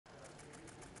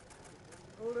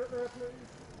Hold it there, please.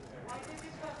 Why did you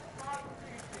discuss flag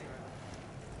producing?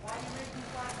 Why are you making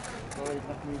flag producing? Sorry,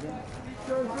 that's me again.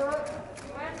 Chancellor.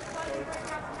 When's funding for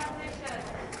gas transition?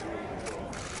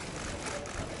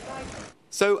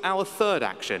 So our third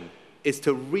action is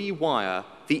to rewire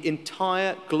the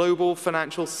entire global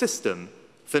financial system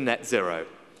for net zero.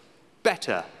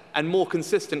 Better and more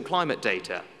consistent climate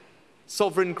data,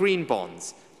 sovereign green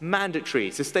bonds,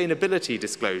 mandatory sustainability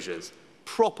disclosures,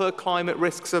 proper climate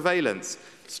risk surveillance,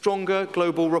 stronger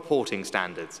global reporting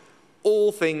standards,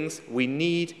 all things we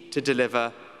need to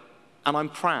deliver, and I'm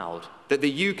proud that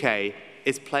the UK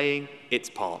is playing its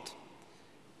part.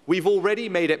 We've already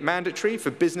made it mandatory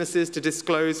for businesses to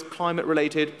disclose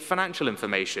climate-related financial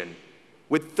information,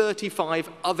 with 35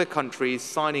 other countries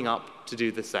signing up to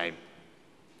do the same.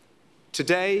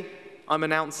 Today, I'm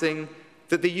announcing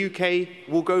that the UK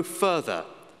will go further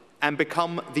and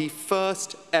become the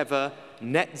first ever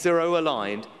net zero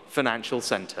aligned financial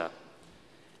centre.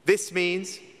 This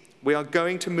means we are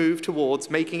going to move towards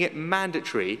making it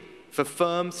mandatory for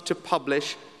firms to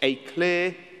publish a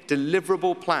clear,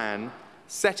 deliverable plan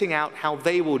setting out how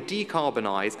they will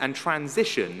decarbonise and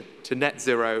transition to net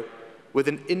zero, with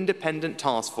an independent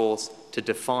task force to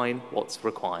define what's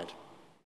required.